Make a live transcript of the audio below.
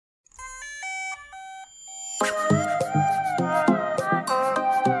Hello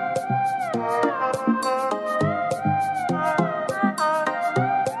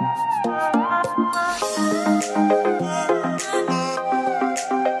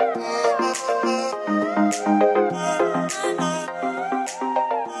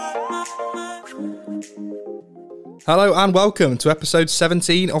and welcome to episode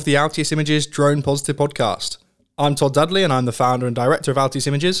 17 of the Altius Images Drone Positive podcast. I'm Todd Dudley and I'm the founder and director of Altius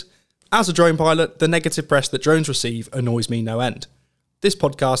Images. As a drone pilot, the negative press that drones receive annoys me no end. This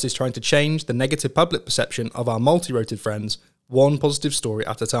podcast is trying to change the negative public perception of our multi-roted friends, one positive story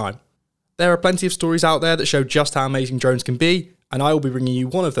at a time. There are plenty of stories out there that show just how amazing drones can be, and I will be bringing you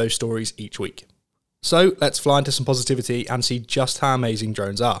one of those stories each week. So let's fly into some positivity and see just how amazing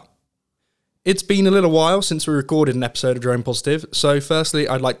drones are. It's been a little while since we recorded an episode of Drone Positive, so firstly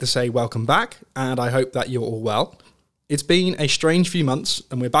I'd like to say welcome back, and I hope that you're all well. It's been a strange few months,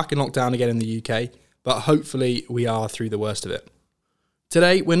 and we're back in lockdown again in the UK, but hopefully we are through the worst of it.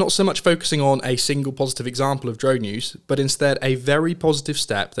 Today, we're not so much focusing on a single positive example of drone use, but instead a very positive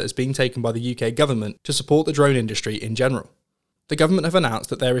step that has been taken by the UK government to support the drone industry in general. The government have announced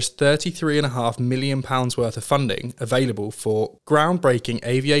that there is £33.5 million worth of funding available for groundbreaking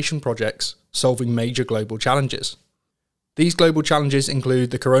aviation projects solving major global challenges. These global challenges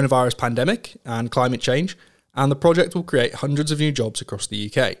include the coronavirus pandemic and climate change, and the project will create hundreds of new jobs across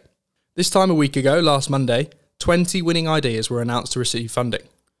the UK. This time a week ago, last Monday, 20 winning ideas were announced to receive funding,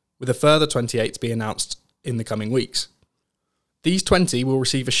 with a further 28 to be announced in the coming weeks. These 20 will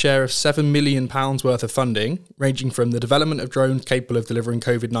receive a share of £7 million worth of funding, ranging from the development of drones capable of delivering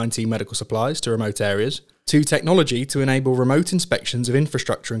COVID-19 medical supplies to remote areas, to technology to enable remote inspections of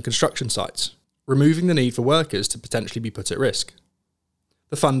infrastructure and construction sites, removing the need for workers to potentially be put at risk.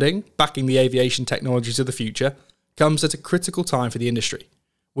 The funding, backing the aviation technologies of the future, comes at a critical time for the industry,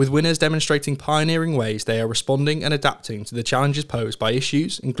 with winners demonstrating pioneering ways they are responding and adapting to the challenges posed by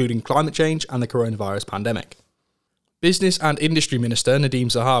issues including climate change and the coronavirus pandemic. Business and Industry Minister Nadhim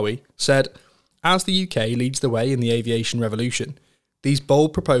Zahawi said, "As the UK leads the way in the aviation revolution, these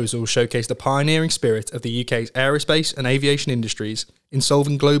bold proposals showcase the pioneering spirit of the UK's aerospace and aviation industries in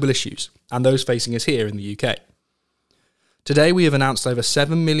solving global issues and those facing us here in the UK. Today we have announced over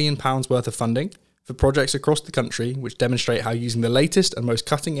 £7 million worth of funding for projects across the country which demonstrate how using the latest and most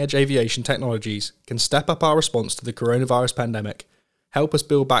cutting-edge aviation technologies can step up our response to the coronavirus pandemic, help us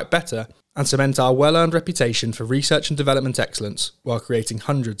build back better, and cement our well-earned reputation for research and development excellence while creating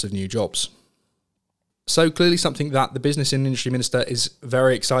hundreds of new jobs." So clearly something that the Business and Industry Minister is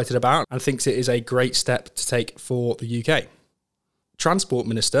very excited about and thinks it is a great step to take for the UK. Transport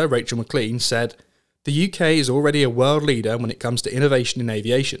Minister Rachel Maclean said, "The UK is already a world leader when it comes to innovation in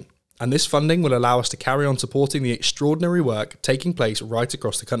aviation, and this funding will allow us to carry on supporting the extraordinary work taking place right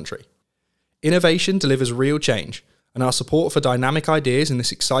across the country. Innovation delivers real change, and our support for dynamic ideas in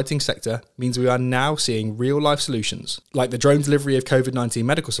this exciting sector means we are now seeing real-life solutions, like the drone delivery of COVID-19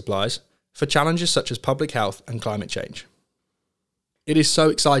 medical supplies, for challenges such as public health and climate change." It is so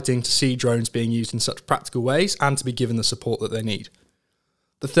exciting to see drones being used in such practical ways and to be given the support that they need.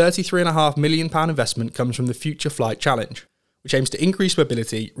 The £33.5 million investment comes from the Future Flight Challenge, which aims to increase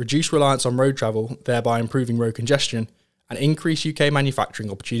mobility, reduce reliance on road travel, thereby improving road congestion, and increase UK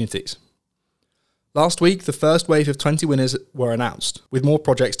manufacturing opportunities. Last week, the first wave of 20 winners were announced, with more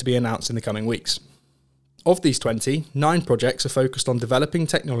projects to be announced in the coming weeks. Of these 20, 9 projects are focused on developing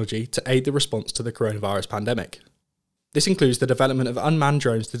technology to aid the response to the coronavirus pandemic. This includes the development of unmanned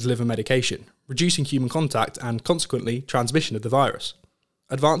drones to deliver medication, reducing human contact and, consequently, transmission of the virus.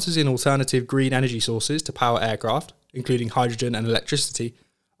 Advances in alternative green energy sources to power aircraft, including hydrogen and electricity,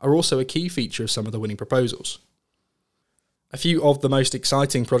 are also a key feature of some of the winning proposals. A few of the most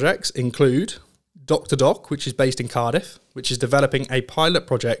exciting projects include Dr. Dock, which is based in Cardiff, which is developing a pilot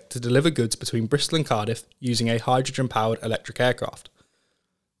project to deliver goods between Bristol and Cardiff using a hydrogen-powered electric aircraft.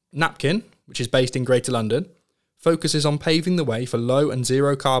 Napkin, which is based in Greater London, focuses on paving the way for low and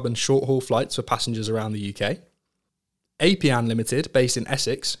zero-carbon short-haul flights for passengers around the UK. Apian Limited, based in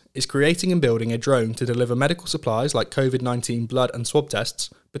Essex, is creating and building a drone to deliver medical supplies like COVID-19 blood and swab tests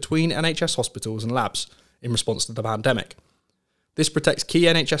between NHS hospitals and labs in response to the pandemic. This protects key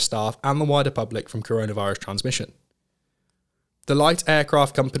NHS staff and the wider public from coronavirus transmission. The Light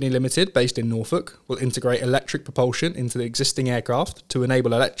Aircraft Company Limited, based in Norfolk, will integrate electric propulsion into the existing aircraft to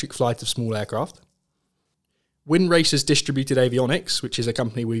enable electric flight of small aircraft. Wind Racers Distributed Avionics, which is a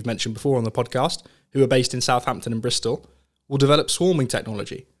company we've mentioned before on the podcast, who are based in Southampton and Bristol, will develop swarming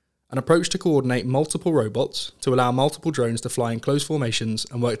technology, an approach to coordinate multiple robots to allow multiple drones to fly in close formations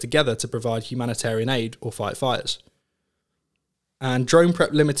and work together to provide humanitarian aid or fight fires. And Drone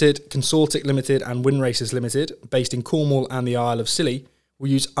Prep Limited, Consortic Limited and Wind Racers Limited, based in Cornwall and the Isle of Scilly, will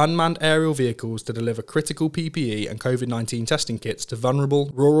use unmanned aerial vehicles to deliver critical PPE and COVID-19 testing kits to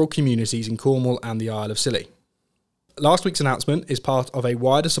vulnerable rural communities in Cornwall and the Isle of Scilly. Last week's announcement is part of a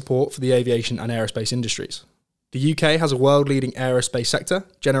wider support for the aviation and aerospace industries. The UK has a world-leading aerospace sector,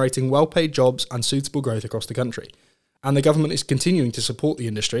 generating well-paid jobs and suitable growth across the country. And the government is continuing to support the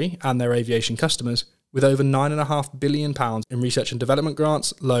industry and their aviation customers with over £9.5 billion in research and development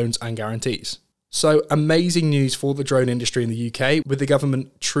grants, loans and guarantees. So amazing news for the drone industry in the UK, with the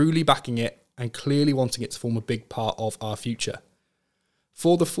government truly backing it and clearly wanting it to form a big part of our future.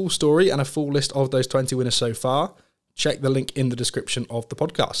 For the full story and a full list of those 20 winners so far, check the link in the description of the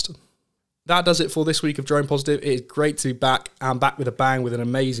podcast. That does it for this week of Drone Positive. It is great to be back and back with a bang with an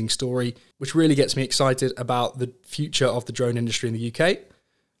amazing story, which really gets me excited about the future of the drone industry in the UK.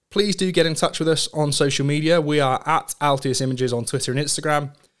 Please do get in touch with us on social media. We are at Altius Images on Twitter and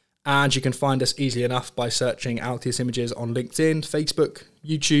Instagram, and you can find us easily enough by searching Altius Images on LinkedIn, Facebook,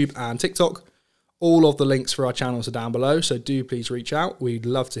 YouTube and TikTok. All of the links for our channels are down below, so do please reach out. We'd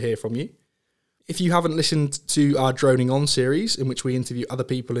love to hear from you. If you haven't listened to our Droning On series, in which we interview other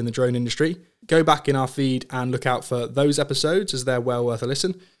people in the drone industry, go back in our feed and look out for those episodes, as they're well worth a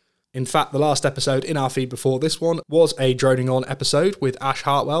listen. In fact, the last episode in our feed before this one was a Droning On episode with Ash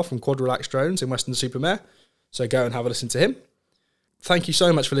Hartwell from Quadrilax Drones in Weston-super-Mare, so go and have a listen to him. Thank you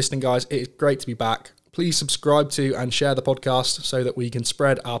so much for listening, guys. It is great to be back. Please subscribe to and share the podcast so that we can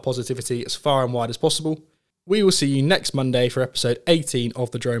spread our positivity as far and wide as possible. We will see you next Monday for episode 18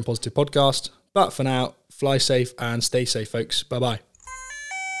 of the Drone Positive podcast. But for now, fly safe and stay safe, folks. Bye-bye.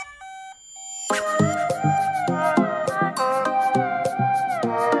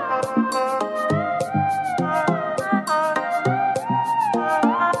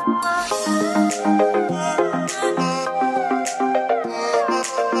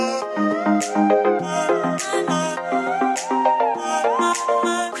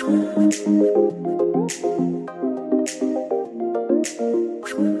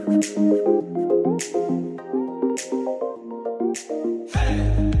 Hey!